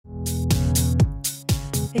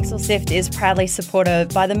Pixel Sift is proudly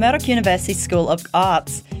supported by the Murdoch University School of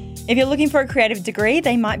Arts. If you're looking for a creative degree,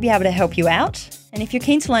 they might be able to help you out. And if you're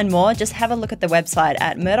keen to learn more, just have a look at the website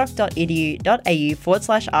at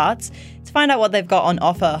murdoch.edu.au/arts to find out what they've got on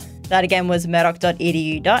offer. That again was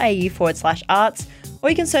murdoch.edu.au/arts, or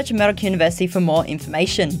you can search Murdoch University for more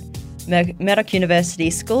information. Murdoch University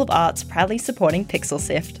School of Arts proudly supporting Pixel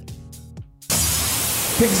Sift.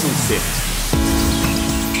 Pixel Sift.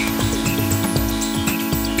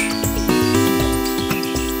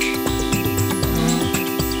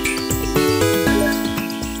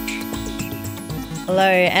 Hello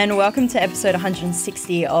and welcome to episode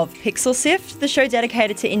 160 of Pixel Sift, the show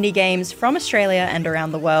dedicated to indie games from Australia and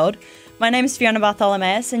around the world. My name is Fiona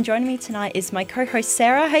Bartholomeus and joining me tonight is my co-host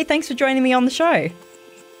Sarah. Hey, thanks for joining me on the show.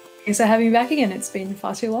 Thanks for having me back again. It's been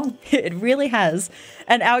far too long. It really has.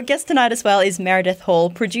 And our guest tonight as well is Meredith Hall,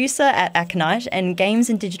 producer at Aconite and Games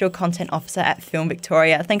and Digital Content Officer at Film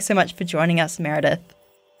Victoria. Thanks so much for joining us, Meredith.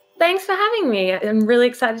 Thanks for having me. I'm really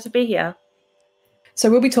excited to be here. So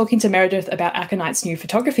we'll be talking to Meredith about Aconite's new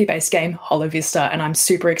photography-based game, HoloVista, and I'm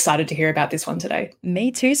super excited to hear about this one today.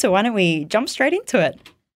 Me too, so why don't we jump straight into it?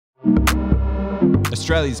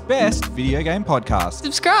 Australia's best video game podcast.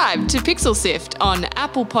 Subscribe to Pixel Sift on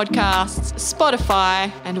Apple Podcasts, Spotify,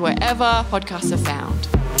 and wherever podcasts are found.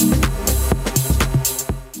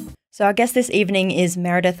 So our guest this evening is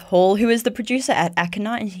Meredith Hall, who is the producer at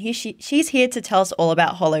Aconite, and she's here to tell us all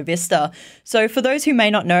about HoloVista. So for those who may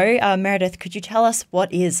not know, Meredith, could you tell us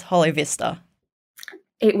what is HoloVista?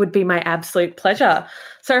 It would be my absolute pleasure.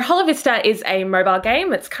 So HoloVista is a mobile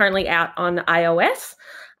game. It's currently out on iOS,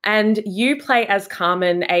 and you play as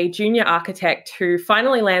Carmen, a junior architect who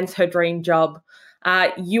finally lands her dream job.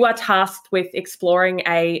 You are tasked with exploring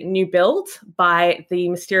a new build by the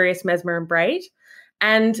mysterious Mesmer and Braid.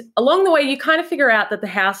 And along the way, you kind of figure out that the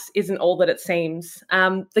house isn't all that it seems.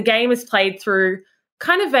 The game is played through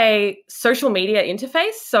kind of a social media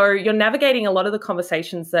interface. So you're navigating a lot of the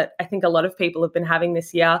conversations that I think a lot of people have been having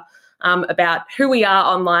this year about who we are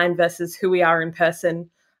online versus who we are in person,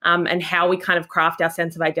 and how we kind of craft our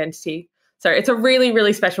sense of identity. So it's a really,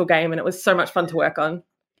 really special game, and it was so much fun to work on.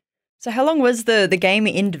 So how long was the game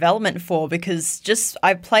in development for? Because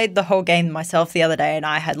I played the whole game myself the other day and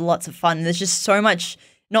I had lots of fun. There's just so much,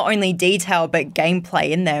 not only detail, but gameplay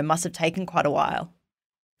in there. It must have taken quite a while.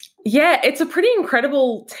 Yeah, it's a pretty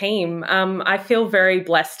incredible team. I feel very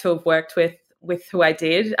blessed to have worked with who I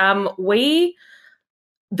did.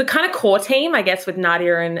 The kind of core team, I guess, with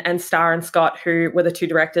Nadia and Star and Scott, who were the two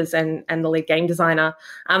directors and the lead game designer,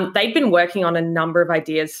 they'd been working on a number of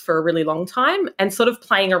ideas for a really long time and sort of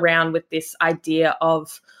playing around with this idea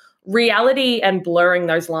of reality and blurring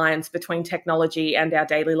those lines between technology and our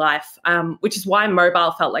daily life, which is why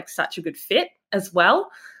mobile felt like such a good fit as well.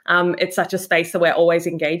 It's such a space that we're always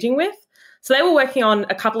engaging with. So they were working on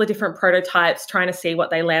a couple of different prototypes, trying to see what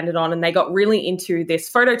they landed on, and they got really into this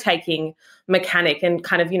photo taking mechanic and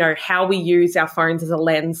kind of, how we use our phones as a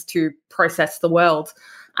lens to process the world.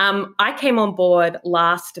 I came on board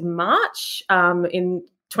last March in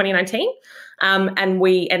 2019, and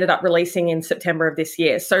we ended up releasing in September of this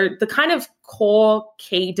year. So the kind of core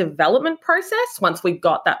key development process, once we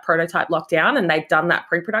got that prototype locked down and they'd done that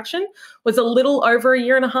pre-production, was a little over a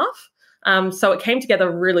year and a half. So it came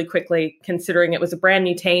together really quickly, considering it was a brand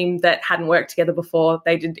new team that hadn't worked together before.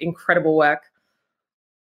 They did incredible work.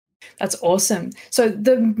 That's awesome. So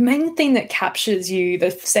the main thing that captures you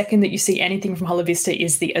the second that you see anything from HoloVista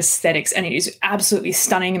is the aesthetics, and it is absolutely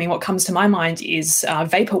stunning. I mean, what comes to my mind is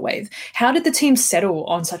Vaporwave. How did the team settle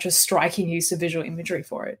on such a striking use of visual imagery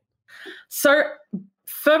for it? So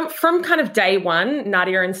From kind of day one,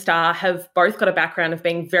 Nadia and Star have both got a background of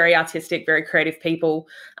being very artistic, very creative people.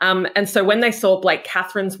 And so when they saw Blake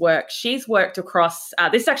Catherine's work, she's worked across,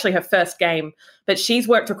 this is actually her first game, but she's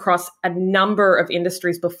worked across a number of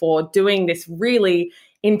industries before, doing this really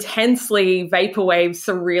intensely vaporwave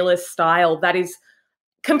surrealist style that is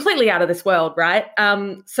completely out of this world, right?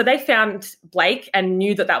 So they found Blake and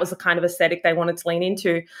knew that was the kind of aesthetic they wanted to lean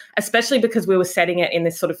into, especially because we were setting it in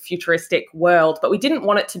this sort of futuristic world, but we didn't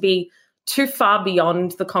want it to be too far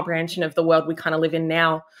beyond the comprehension of the world we kind of live in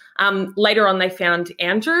now. Later on, they found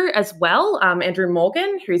Andrew as well, Andrew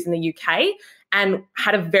Morgan, who's in the UK, and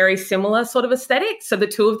had a very similar sort of aesthetic. So the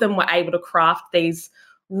two of them were able to craft these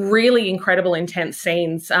really incredible, intense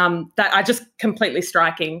scenes that are just completely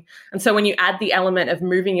striking. And so when you add the element of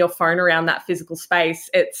moving your phone around that physical space,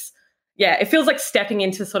 it feels like stepping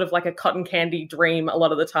into sort of like a cotton candy dream a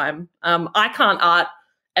lot of the time. I can't art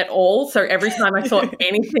at all, so every time I saw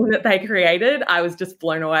anything that they created, I was just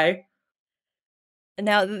blown away.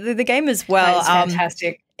 Now, the game as well. That is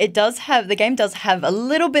fantastic. the game does have a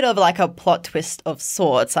little bit of like a plot twist of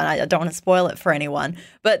sorts, and I don't want to spoil it for anyone,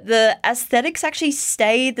 but the aesthetics actually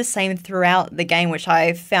stayed the same throughout the game, which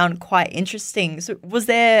I found quite interesting. So was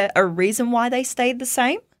there a reason why they stayed the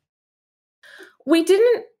same? We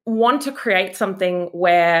didn't want to create something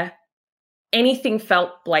where anything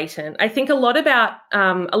felt blatant. I think a lot of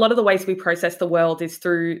the ways we process the world is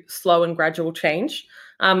through slow and gradual change.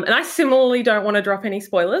 And I similarly don't want to drop any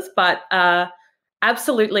spoilers, but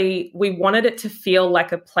absolutely, we wanted it to feel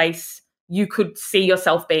like a place you could see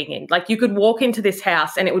yourself being in. Like you could walk into this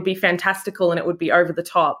house and it would be fantastical and it would be over the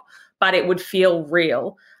top, but it would feel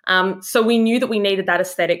real. So we knew that we needed that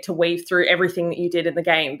aesthetic to weave through everything that you did in the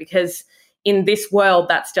game, because in this world,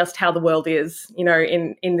 that's just how the world is,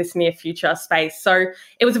 in this near future space. So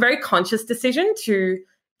it was a very conscious decision to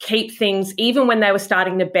keep things, even when they were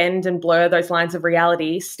starting to bend and blur those lines of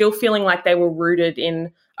reality, still feeling like they were rooted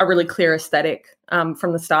in a really clear aesthetic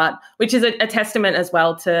from the start, which is a testament as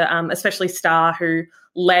well to especially Star, who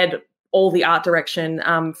led all the art direction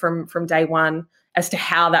from day one as to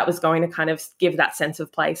how that was going to kind of give that sense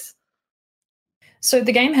of place. So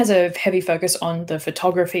the game has a heavy focus on the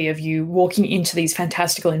photography of you walking into these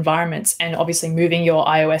fantastical environments and obviously moving your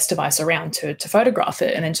iOS device around to photograph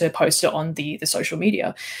it and then to post it on the social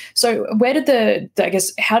media. So where did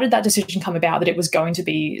how did that decision come about that it was going to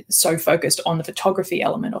be so focused on the photography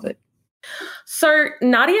element of it? So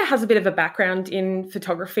Nadia has a bit of a background in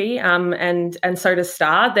photography, and so does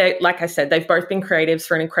Star. Like I said, they've both been creatives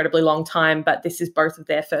for an incredibly long time, but this is both of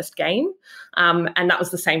their first game, and that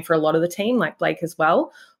was the same for a lot of the team, like Blake as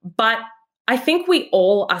well. But I think we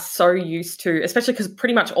all are so used to, especially because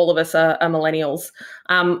pretty much all of us are millennials,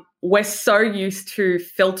 we're so used to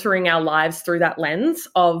filtering our lives through that lens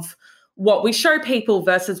of what we show people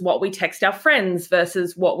versus what we text our friends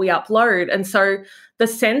versus what we upload. And so the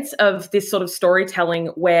sense of this sort of storytelling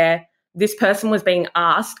where this person was being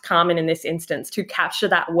asked, Carmen in this instance, to capture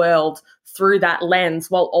that world through that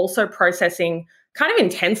lens while also processing kind of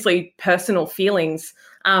intensely personal feelings,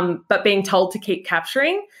 but being told to keep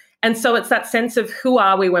capturing. And so it's that sense of who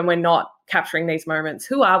are we when we're not capturing these moments?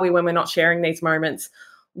 Who are we when we're not sharing these moments?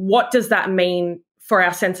 What does that mean for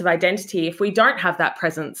our sense of identity if we don't have that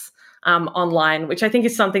presence online, which I think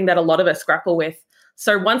is something that a lot of us grapple with.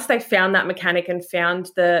 So once they found that mechanic and found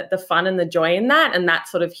the fun and the joy in that, and that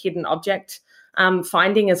sort of hidden object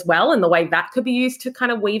finding as well, and the way that could be used to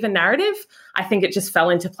kind of weave a narrative, I think it just fell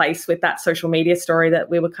into place with that social media story that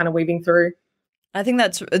we were kind of weaving through. I think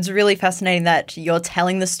it's really fascinating that you're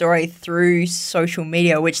telling the story through social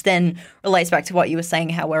media, which then relates back to what you were saying,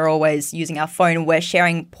 how we're always using our phone. We're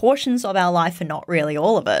sharing portions of our life and not really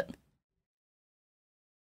all of it.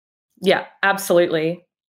 Yeah, absolutely.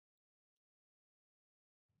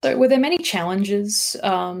 So were there many challenges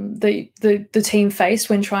the team faced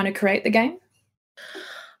when trying to create the game?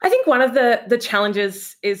 I think one of the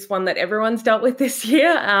challenges is one that everyone's dealt with this year,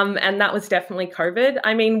 and that was definitely COVID.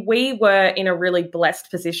 I mean, we were in a really blessed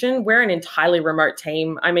position. We're an entirely remote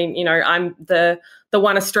team. I mean, I'm the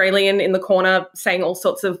one Australian in the corner saying all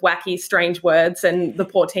sorts of wacky, strange words, and the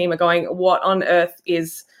poor team are going, what on earth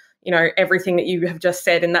is everything that you have just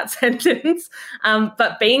said in that sentence.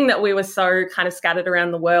 But being that we were so kind of scattered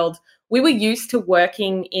around the world, we were used to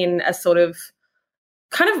working in a sort of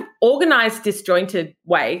kind of organized, disjointed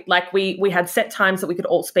way. Like we had set times that we could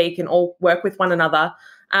all speak and all work with one another.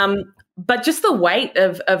 But just the weight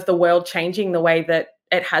of the world changing the way that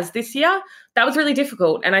it has this year, that was really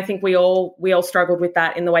difficult. And I think we all struggled with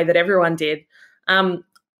that in the way that everyone did.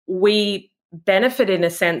 We benefit in a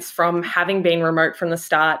sense from having been remote from the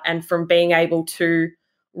start and from being able to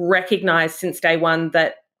recognize since day one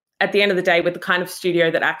that at the end of the day, with the kind of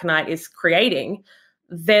studio that Aconite is creating,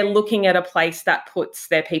 they're looking at a place that puts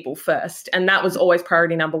their people first. And that was always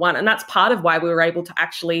priority number one. And that's part of why we were able to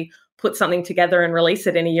actually put something together and release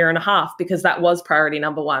it in a year and a half, because that was priority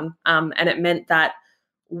number one. And it meant that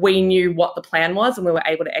we knew what the plan was and we were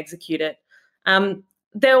able to execute it.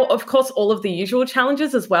 There are, of course, all of the usual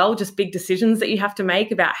challenges as well, just big decisions that you have to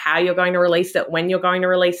make about how you're going to release it, when you're going to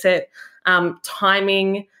release it,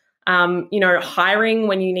 timing, hiring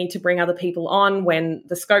when you need to bring other people on, when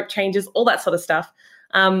the scope changes, all that sort of stuff.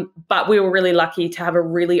 But we were really lucky to have a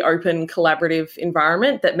really open, collaborative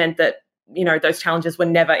environment that meant that, those challenges were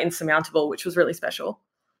never insurmountable, which was really special.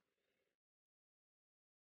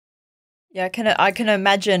 Yeah, I can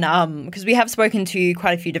imagine, because we have spoken to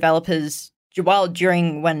quite a few developers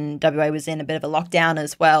during when WA was in a bit of a lockdown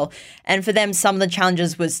as well. And for them, some of the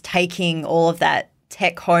challenges was taking all of that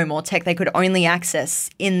tech home, or tech they could only access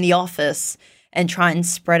in the office, and try and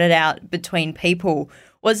spread it out between people.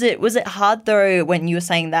 Was it hard though when you were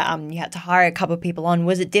saying that you had to hire a couple of people on?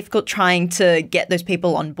 Was it difficult trying to get those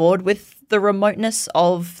people on board with the remoteness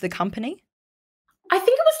of the company? I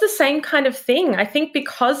think it was the same kind of thing. I think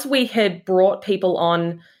because we had brought people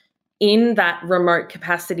on in that remote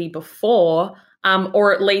capacity before,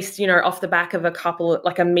 or at least, off the back of a couple,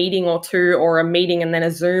 like a meeting or two, or a meeting and then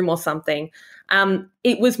a Zoom or something,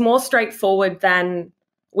 it was more straightforward than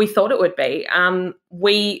we thought it would be.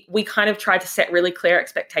 We kind of tried to set really clear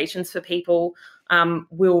expectations for people.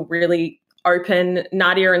 We were really open.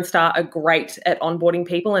 Nadia and Star are great at onboarding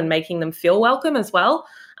people and making them feel welcome as well.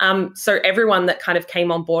 So everyone that kind of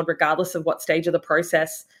came on board, regardless of what stage of the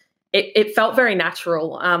process, it felt very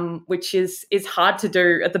natural, which is hard to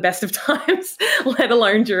do at the best of times, let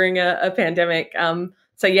alone during a pandemic.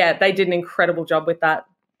 So yeah, they did an incredible job with that.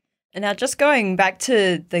 And now just going back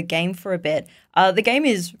to the game for a bit, the game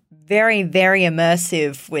is very, very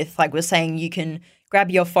immersive with, like we're saying, you can grab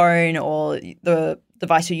your phone or the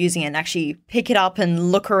device you're using and actually pick it up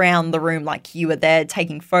and look around the room like you were there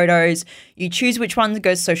taking photos. You choose which one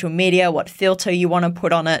goes social media, what filter you want to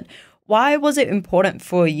put on it. Why was it important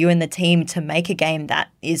for you and the team to make a game that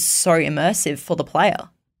is so immersive for the player?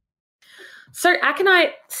 So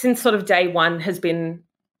Aconite, since sort of day one, has been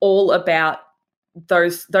all about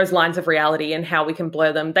those lines of reality and how we can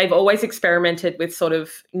blur them. They've always experimented with sort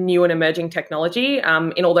of new and emerging technology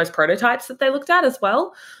in all those prototypes that they looked at as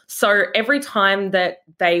well. So every time that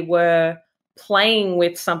they were playing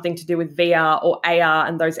with something to do with VR or AR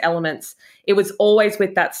and those elements, it was always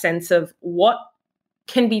with that sense of what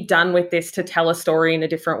can be done with this to tell a story in a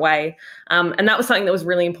different way. And that was something that was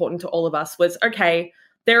really important to all of us was, okay,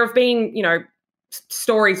 there have been,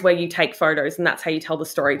 stories where you take photos and that's how you tell the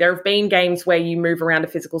story. There have been games where you move around a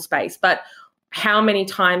physical space, but how many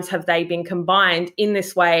times have they been combined in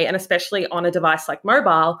this way, and especially on a device like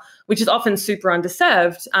mobile, which is often super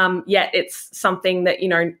underserved, yet it's something that,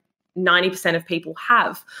 90% of people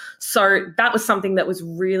have. So that was something that was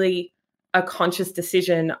really a conscious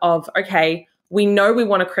decision of, okay, we know we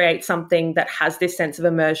want to create something that has this sense of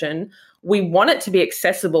immersion. We want it to be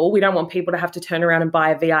accessible. We don't want people to have to turn around and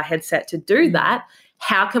buy a VR headset to do that.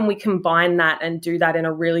 How can we combine that and do that in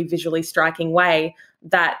a really visually striking way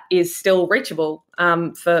that is still reachable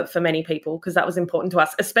for many people? Because that was important to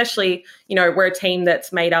us, especially, we're a team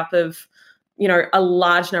that's made up of, a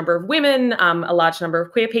large number of women, a large number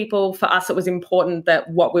of queer people. For us, it was important that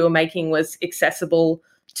what we were making was accessible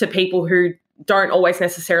to people who don't always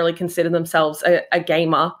necessarily consider themselves a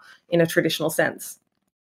gamer in a traditional sense.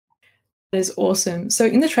 That is awesome. So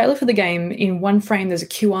in the trailer for the game, in one frame, there's a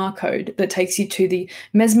QR code that takes you to the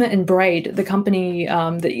Mesmer and Braid, the company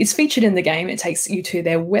that is featured in the game. It takes you to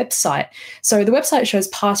their website. So the website shows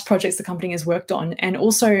past projects the company has worked on and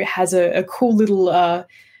also has a cool little, a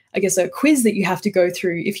quiz that you have to go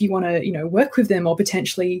through if you want to, work with them or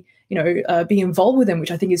potentially, be involved with them,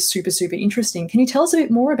 which I think is super, super interesting. Can you tell us a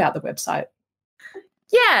bit more about the website?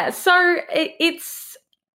 Yeah, so it's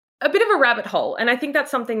a bit of a rabbit hole. And I think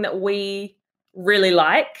that's something that we really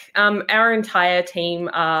like. Our entire team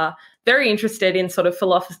are very interested in sort of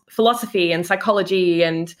philosophy and psychology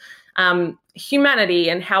and humanity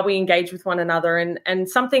and how we engage with one another. And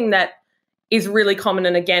something that is really common,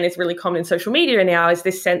 and again, is really common in social media now, is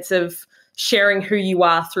this sense of sharing who you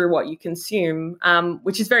are through what you consume,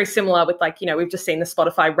 which is very similar with, like, we've just seen the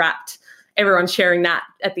Spotify Wrapped, everyone's sharing that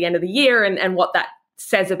at the end of the year and what that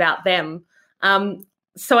says about them.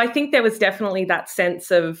 So I think there was definitely that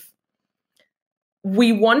sense of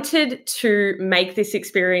we wanted to make this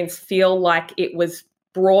experience feel like it was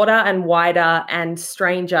broader and wider and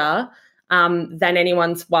stranger than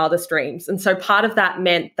anyone's wildest dreams. And so part of that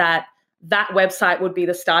meant that website would be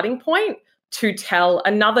the starting point to tell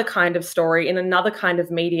another kind of story in another kind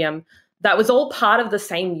of medium that was all part of the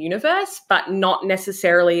same universe, but not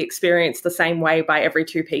necessarily experienced the same way by every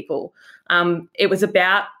two people. It was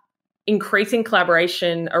about increasing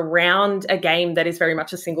collaboration around a game that is very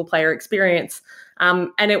much a single player experience.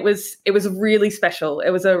 And it was really special. It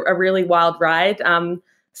was a really wild ride.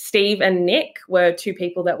 Steve and Nick were two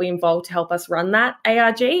people that we involved to help us run that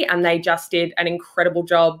ARG, and they just did an incredible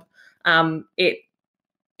job.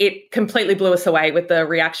 It completely blew us away with the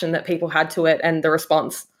reaction that people had to it and the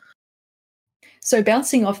response. So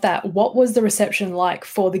bouncing off that, what was the reception like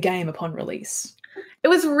for the game upon release? It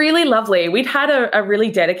was really lovely. We'd had a really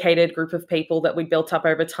dedicated group of people that we built up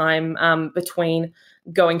over time between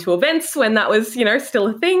going to events when that was, still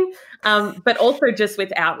a thing, but also just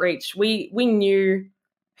with outreach. We knew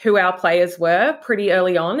who our players were pretty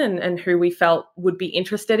early on and who we felt would be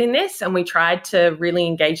interested in this, and we tried to really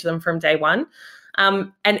engage them from day one.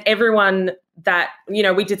 And everyone that, you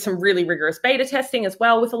know, we did some really rigorous beta testing as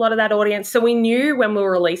well with a lot of that audience. So we knew when we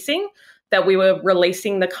were releasing that we were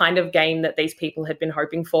releasing the kind of game that these people had been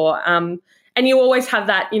hoping for. And you always have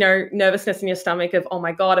that, you know, nervousness in your stomach of, oh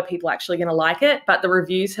my God, are people actually going to like it? But the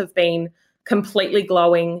reviews have been completely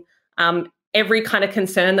glowing. Every kind of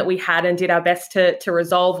concern that we had and did our best to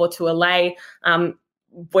resolve or to allay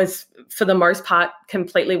was, for the most part,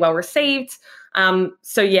 completely well received.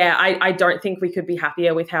 So yeah, I don't think we could be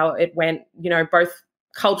happier with how it went, you know, both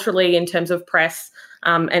culturally in terms of press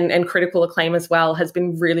and critical acclaim as well has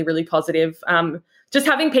been really, really positive. Just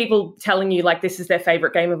having people telling you like this is their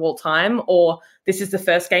favorite game of all time, or this is the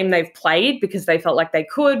first game they've played because they felt like they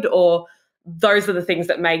could, or those are the things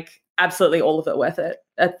that make absolutely all of it worth it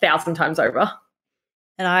 1,000 times over.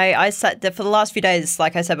 And I sat there for the last few days,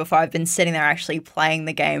 like I said before, I've been sitting there actually playing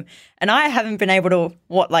the game, and I haven't been able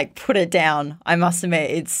to put it down. I must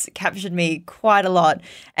admit, it's captured me quite a lot.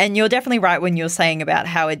 And you're definitely right when you're saying about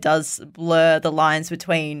how it does blur the lines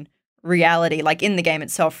between reality, like in the game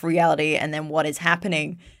itself, reality, and then what is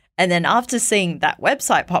happening. And then after seeing that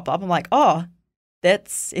website pop up, I'm like, oh,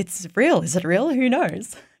 it's real. Is it real? Who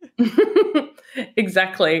knows?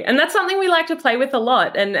 Exactly. And that's something we like to play with a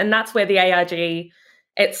lot. And that's where the ARG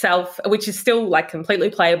itself, which is still like completely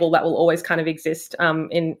playable, that will always kind of exist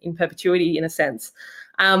in perpetuity in a sense.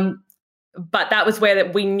 But that was where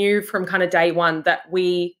that we knew from kind of day one that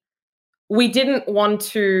we didn't want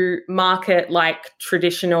to market like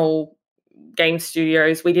traditional game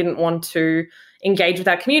studios. We didn't want to engage with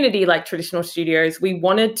our community like traditional studios. We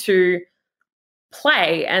wanted to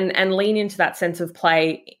play and lean into that sense of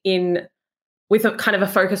play with a kind of a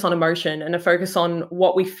focus on emotion and a focus on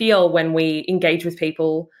what we feel when we engage with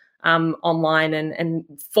people online and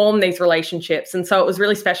form these relationships. And so it was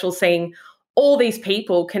really special seeing all these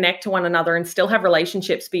people connect to one another and still have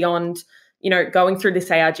relationships beyond, you know, going through this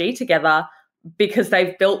ARG together, because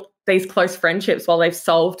they've built these close friendships while they've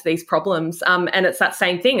solved these problems. And it's that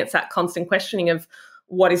same thing. It's that constant questioning of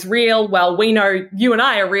what is real. Well, we know you and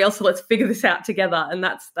I are real, so let's figure this out together. And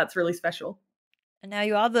that's really special. And now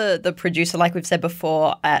you are the producer, like we've said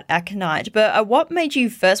before, at Aconite. But what made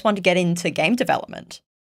you first want to get into game development?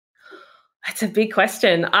 That's a big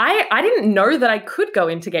question. I didn't know that I could go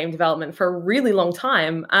into game development for a really long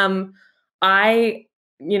time. I've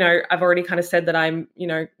already kind of said that I'm, you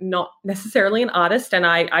know, not necessarily an artist, and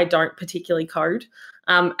I don't particularly code.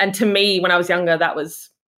 And to me, when I was younger, that was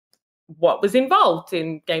what was involved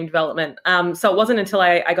in game development. So it wasn't until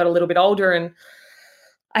I got a little bit older and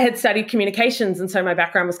I had studied communications, and so my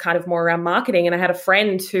background was kind of more around marketing. And I had a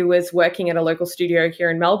friend who was working at a local studio here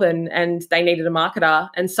in Melbourne, and they needed a marketer.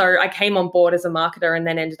 And so I came on board as a marketer and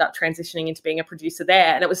then ended up transitioning into being a producer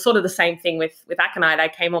there. And it was sort of the same thing with Aconite. I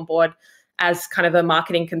came on board as kind of a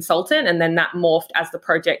marketing consultant, and then that morphed as the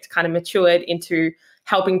project kind of matured into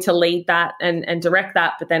helping to lead that and direct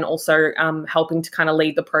that, but then also helping to kind of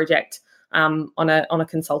lead the project on a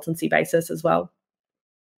consultancy basis as well.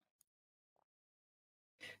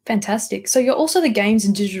 Fantastic. So you're also the Games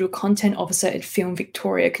and Digital Content Officer at Film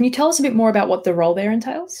Victoria. Can you tell us a bit more about what the role there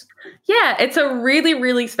entails? Yeah, it's a really,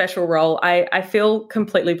 really special role. I feel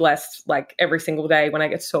completely blessed like every single day when I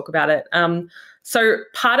get to talk about it. So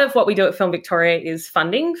part of what we do at Film Victoria is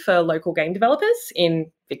funding for local game developers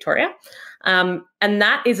in Victoria. And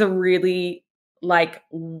that is a really like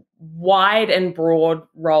wide and broad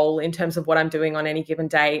role in terms of what I'm doing on any given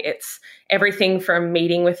day. It's everything from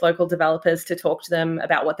meeting with local developers to talk to them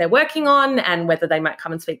about what they're working on and whether they might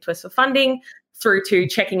come and speak to us for funding, through to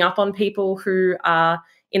checking up on people who are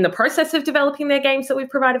in the process of developing their games that we've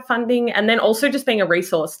provided funding, and then also just being a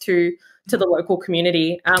resource to the local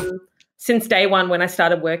community. Since day one, when I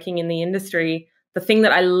started working in the industry, the thing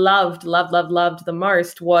that I loved the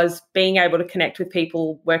most was being able to connect with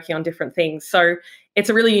people working on different things. So it's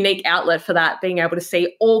a really unique outlet for that, being able to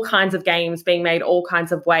see all kinds of games being made all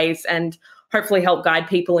kinds of ways and hopefully help guide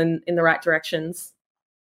people in the right directions.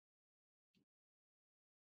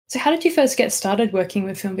 So how did you first get started working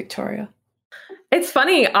with Film Victoria? It's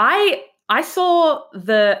funny. I saw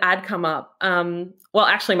the ad come up. Well,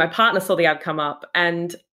 actually, my partner saw the ad come up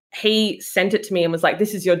and he sent it to me and was like,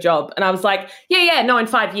 this is your job. And I was like, yeah, no, in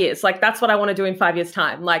 5 years. Like, that's what I want to do in 5 years'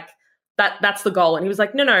 time. Like, that's the goal. And he was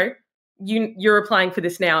like, no, you're applying for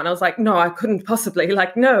this now. And I was like, no, I couldn't possibly.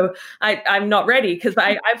 Like, no, I'm not ready, because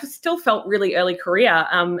I've still felt really early career.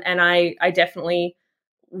 And I definitely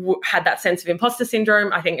had that sense of imposter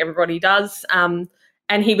syndrome. I think everybody does. And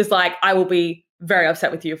he was like, I will be very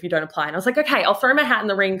upset with you if you don't apply. And I was like, okay, I'll throw my hat in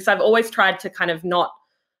the ring, because I've always tried to kind of not.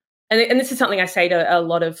 And this is something I say to a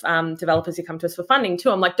lot of developers who come to us for funding too.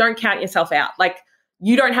 I'm like, don't count yourself out. Like,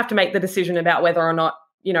 you don't have to make the decision about whether or not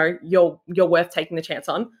you're worth taking the chance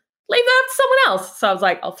on, leave that up to someone else. So I was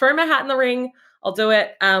like, I'll throw my hat in the ring. I'll do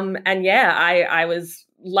it. And yeah, I was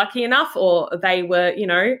lucky enough, or they were,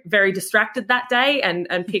 very distracted that day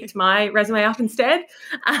and picked my resume up instead.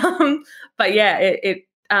 But yeah,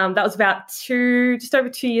 that was about just over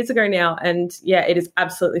 2 years ago now. And yeah, it has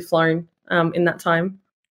absolutely flown in that time.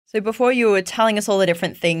 So before you were telling us all the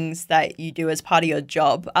different things that you do as part of your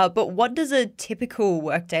job, but what does a typical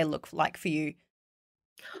workday look like for you?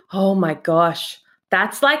 Oh my gosh.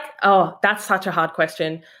 That's such a hard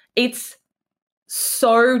question. It's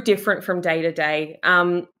so different from day to day.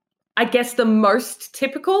 I guess the most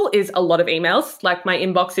typical is a lot of emails. Like my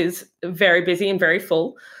inbox is very busy and very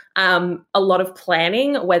full. A lot of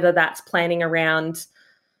planning, whether that's planning around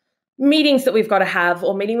meetings that we've got to have,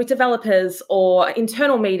 or meeting with developers, or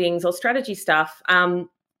internal meetings, or strategy stuff.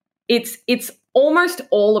 It's almost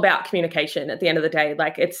all about communication at the end of the day.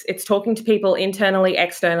 Like it's talking to people internally,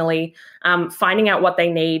 externally, finding out what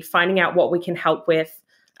they need, finding out what we can help with,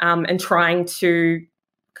 and trying to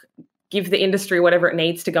give the industry whatever it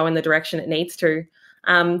needs to go in the direction it needs to.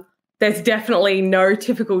 There's definitely no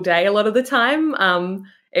typical day a lot of the time.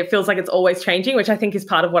 It feels like it's always changing, which I think is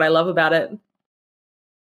part of what I love about it.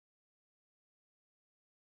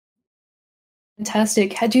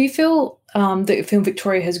 Fantastic. Do you feel that Film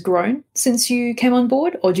Victoria has grown since you came on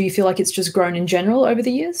board, or do you feel like it's just grown in general over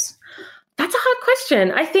the years? That's a hard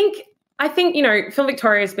question. I think Film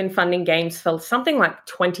Victoria has been funding games for something like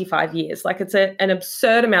 25 years. Like it's an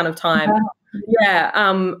absurd amount of time. Wow.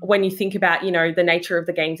 Yeah. When you think about, the nature of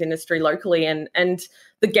the games industry locally, and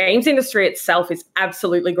the games industry itself is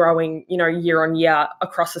absolutely growing, year on year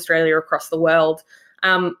across Australia, across the world.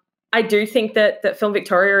 I do think that Film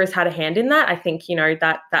Victoria has had a hand in that. I think,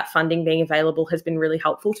 that funding being available has been really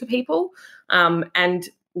helpful to people. And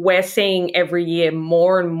we're seeing every year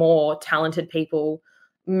more and more talented people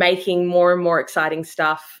making more and more exciting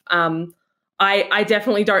stuff. I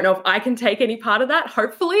definitely don't know if I can take any part of that.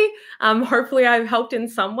 Hopefully I've helped in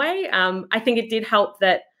some way. I think it did help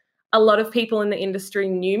that a lot of people in the industry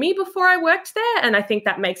knew me before I worked there. And I think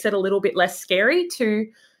that makes it a little bit less scary to,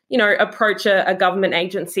 approach a government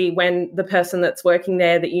agency when the person that's working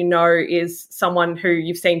there that is someone who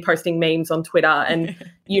you've seen posting memes on Twitter and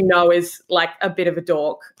is like a bit of a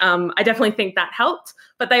dork. I definitely think that helped.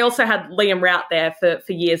 But they also had Liam Rout there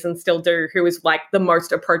for years and still do, who is like the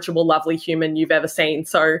most approachable, lovely human you've ever seen.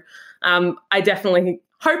 So I definitely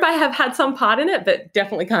hope I have had some part in it, but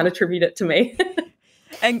definitely can't attribute it to me.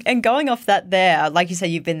 And going off that there, like you said,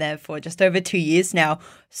 you've been there for just over 2 years now.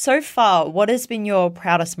 So far, what has been your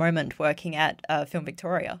proudest moment working at Film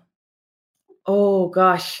Victoria? Oh,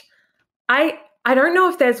 gosh. I don't know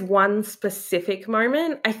if there's one specific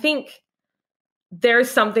moment. I think there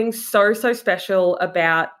is something so special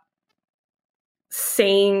about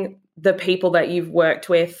seeing the people that you've worked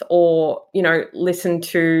with or, listened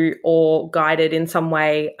to or guided in some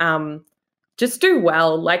way just do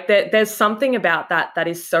well. Like there's something about that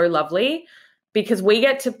is so lovely, because we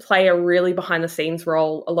get to play a really behind the scenes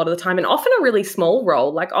role a lot of the time, and often a really small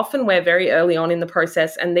role. Like often we're very early on in the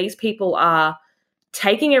process, and these people are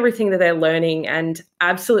taking everything that they're learning and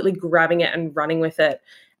absolutely grabbing it and running with it.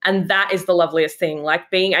 And that is the loveliest thing.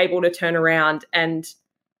 Like being able to turn around and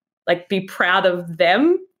like be proud of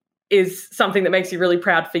them is something that makes you really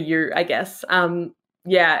proud for you, I guess.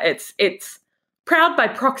 It's proud by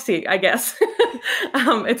proxy, I guess.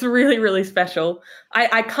 It's really, really special.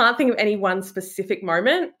 I can't think of any one specific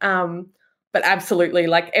moment, but absolutely,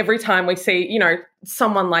 like every time we see,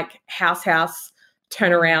 someone like House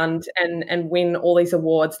turn around and win all these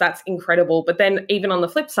awards, that's incredible. But then even on the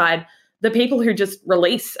flip side, the people who just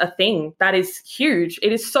release a thing, that is huge.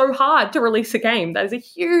 It is so hard to release a game. That is a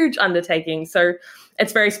huge undertaking. So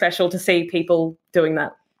it's very special to see people doing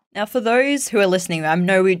that. Now, for those who are listening, I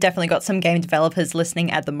know we've definitely got some game developers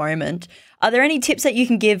listening at the moment. Are there any tips that you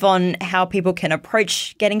can give on how people can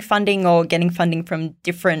approach getting funding or getting funding from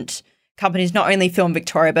different companies, not only Film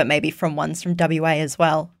Victoria, but maybe from ones from WA as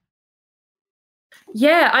well?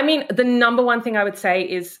 Yeah, I mean, the number one thing I would say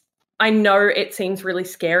is, I know it seems really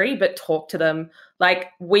scary, but talk to them. Like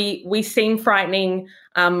we seem frightening.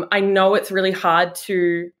 I know it's really hard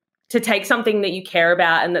to take something that you care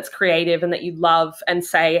about and that's creative and that you love and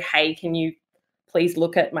say, hey, can you please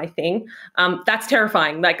look at my thing? That's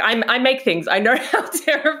terrifying. Like I make things. I know how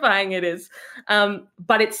terrifying it is.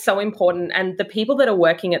 But it's so important. And the people that are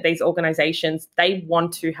working at these organizations, they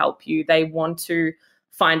want to help you. They want to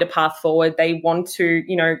find a path forward. They want to,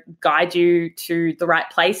 guide you to the right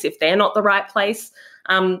place if they're not the right place.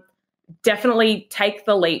 definitely take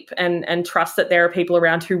the leap and trust that there are people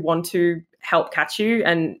around who want to help catch you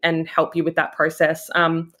and help you with that process.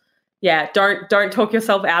 Don't talk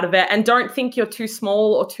yourself out of it, and don't think you're too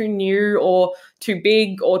small or too new or too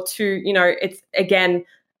big or too, it's, again,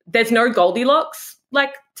 there's no Goldilocks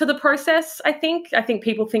like to the process. I think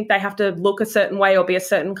people think they have to look a certain way or be a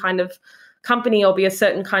certain kind of company or be a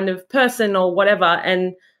certain kind of person or whatever.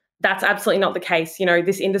 And that's absolutely not the case.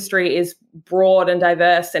 This industry is broad and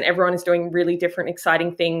diverse, and everyone is doing really different,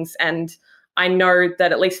 exciting things. And I know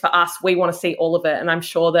that at least for us, we want to see all of it. And I'm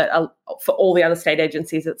sure that for all the other state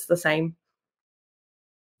agencies, it's the same.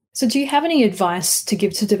 So do you have any advice to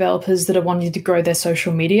give to developers that are wanting to grow their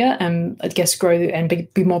social media and, I guess, grow and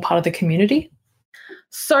be more part of the community?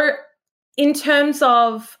 So in terms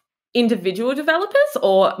of individual developers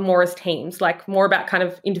or more as teams, like more about kind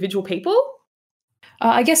of individual people?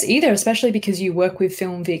 I guess either, especially because you work with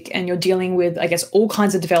FilmVic and you're dealing with, I guess, all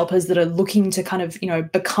kinds of developers that are looking to kind of,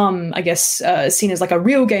 become, I guess, seen as like a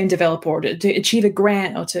real game developer, or to achieve a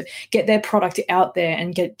grant, or to get their product out there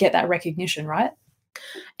and get that recognition, right?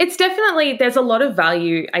 It's definitely, there's a lot of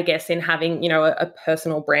value, I guess, in having, a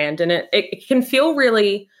personal brand. And it can feel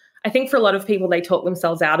really, I think for a lot of people, they talk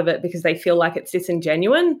themselves out of it because they feel like it's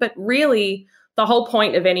disingenuous. But really, the whole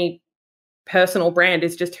point of any personal brand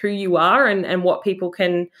is just who you are and what people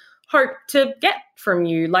can hope to get from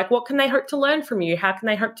you. Like, what can they hope to learn from you? How can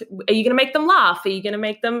they hope to, are you going to make them laugh? Are you going to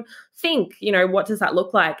make them think? What does that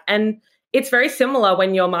look like? And it's very similar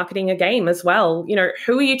when you're marketing a game as well.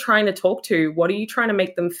 Who are you trying to talk to? What are you trying to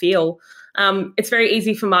make them feel? It's very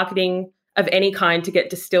easy for marketing of any kind to get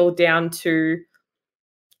distilled down to,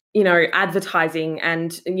 advertising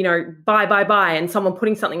and, buy, and someone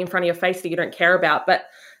putting something in front of your face that you don't care about. But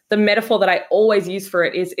the metaphor that I always use for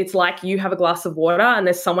it is, it's like you have a glass of water and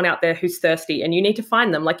there's someone out there who's thirsty and you need to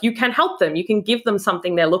find them. Like, you can help them. You can give them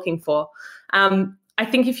something they're looking for. I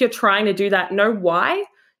think if you're trying to do that, know why.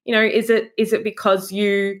 Is it because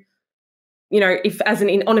if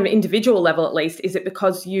on an individual level at least, is it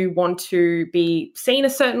because you want to be seen a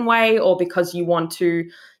certain way, or because you want to,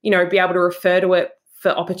 be able to refer to it for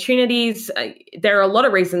opportunities? There are a lot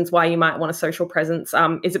of reasons why you might want a social presence.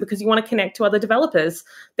 Is it because you want to connect to other developers?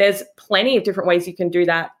 There's plenty of different ways you can do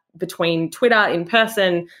that, between Twitter, in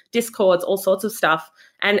person, Discords, all sorts of stuff.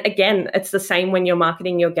 And again, it's the same when you're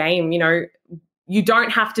marketing your game. You don't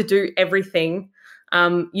have to do everything.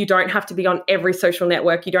 You don't have to be on every social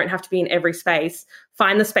network. You don't have to be in every space.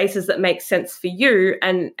 Find the spaces that make sense for you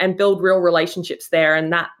and build real relationships there,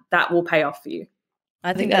 and that will pay off for you.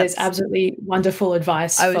 I think that is absolutely wonderful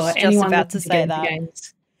advice for anyone about to say that.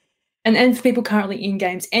 Games. And for people currently in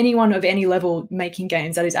games, anyone of any level making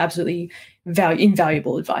games, that is absolutely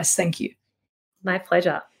invaluable advice. Thank you. My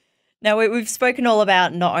pleasure. Now, we've spoken all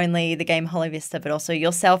about not only the game HoloVista, but also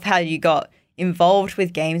yourself, how you got involved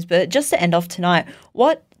with games. But just to end off tonight,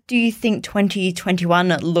 what do you think 2021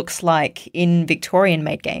 looks like in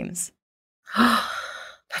Victorian-made games?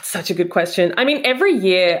 That's such a good question. I mean, every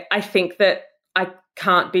year I think that I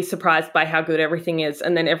can't be surprised by how good everything is.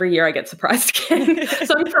 And then every year I get surprised again.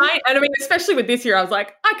 So I'm trying, and I mean, especially with this year, I was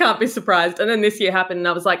like, I can't be surprised. And then this year happened and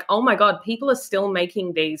I was like, oh my God, people are still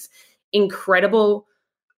making these incredible,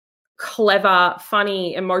 clever,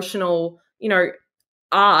 funny, emotional,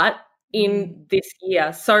 art in this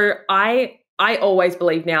year. So I always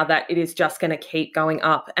believe now that it is just going to keep going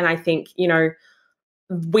up. And I think,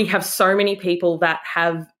 we have so many people that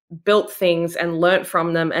have built things and learnt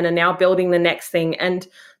from them and are now building the next thing. And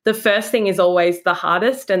the first thing is always the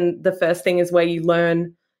hardest. And the first thing is where you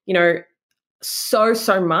learn, so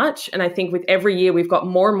much. And I think with every year, we've got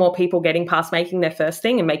more and more people getting past making their first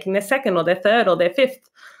thing and making their second or their third or their fifth.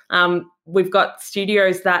 We've got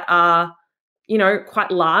studios that are,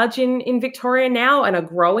 quite large in Victoria now and are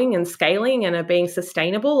growing and scaling and are being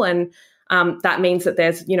sustainable. And that means that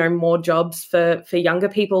there's, more jobs for younger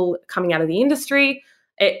people coming out of the industry.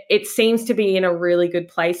 It seems to be in a really good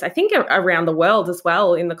place, I think, around the world as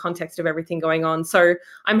well, in the context of everything going on. So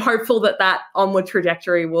I'm hopeful that onward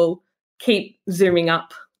trajectory will keep zooming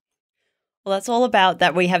up. Well, that's all about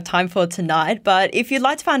that we have time for tonight. But if you'd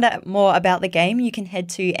like to find out more about the game, you can head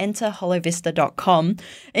to enterholovista.com.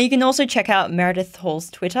 And you can also check out Meredith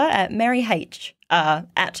Hall's Twitter at MaryH.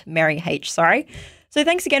 So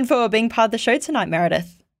thanks again for being part of the show tonight,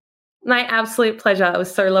 Meredith. My absolute pleasure. It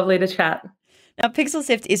was so lovely to chat. Now, Pixel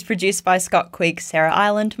Sift is produced by Scott Quigg, Sarah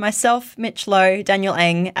Ireland, myself, Mitch Lowe, Daniel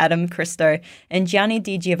Eng, Adam Christo, and Gianni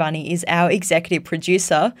Di Giovanni is our executive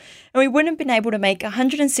producer. And we wouldn't have been able to make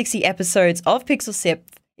 160 episodes of Pixel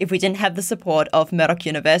Sift if we didn't have the support of Murdoch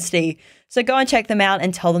University. So go and check them out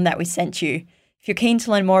and tell them that we sent you. If you're keen to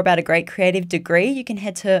learn more about a great creative degree, you can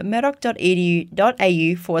head to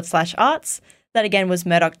murdoch.edu.au/arts. That again was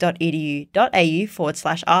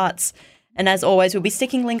murdoch.edu.au/arts. And as always, we'll be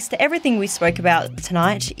sticking links to everything we spoke about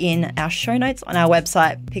tonight in our show notes on our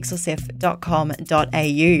website,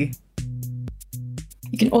 pixelsif.com.au.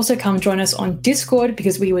 You can also come join us on Discord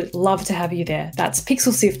because we would love to have you there. That's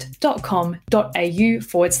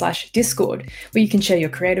pixelsift.com.au/Discord, where you can share your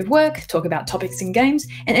creative work, talk about topics in games,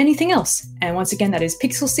 and anything else. And once again, that is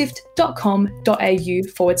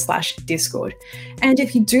pixelsift.com.au/Discord. And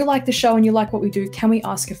if you do like the show and you like what we do, can we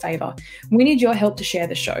ask a favour? We need your help to share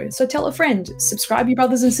the show. So tell a friend, subscribe your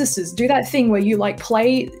brothers and sisters, do that thing where you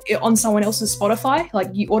play it on someone else's Spotify,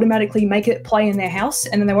 you automatically make it play in their house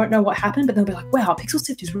and then they won't know what happened, but they'll be like, wow, Pixel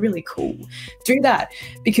Sift is really cool. Do that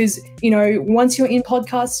because, once you're in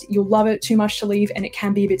podcasts, you'll love it too much to leave and it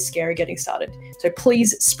can be a bit scary getting started. So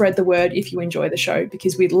please spread the word if you enjoy the show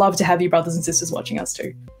because we'd love to have you brothers and sisters watching us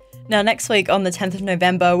too. Now, next week on the 10th of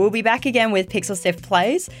November, we'll be back again with Pixel Sift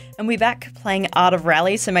Plays and we'll be back playing Art of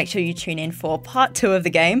Rally, so make sure you tune in for part 2 of the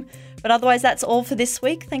game. But otherwise, that's all for this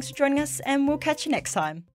week. Thanks for joining us and we'll catch you next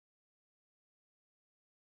time.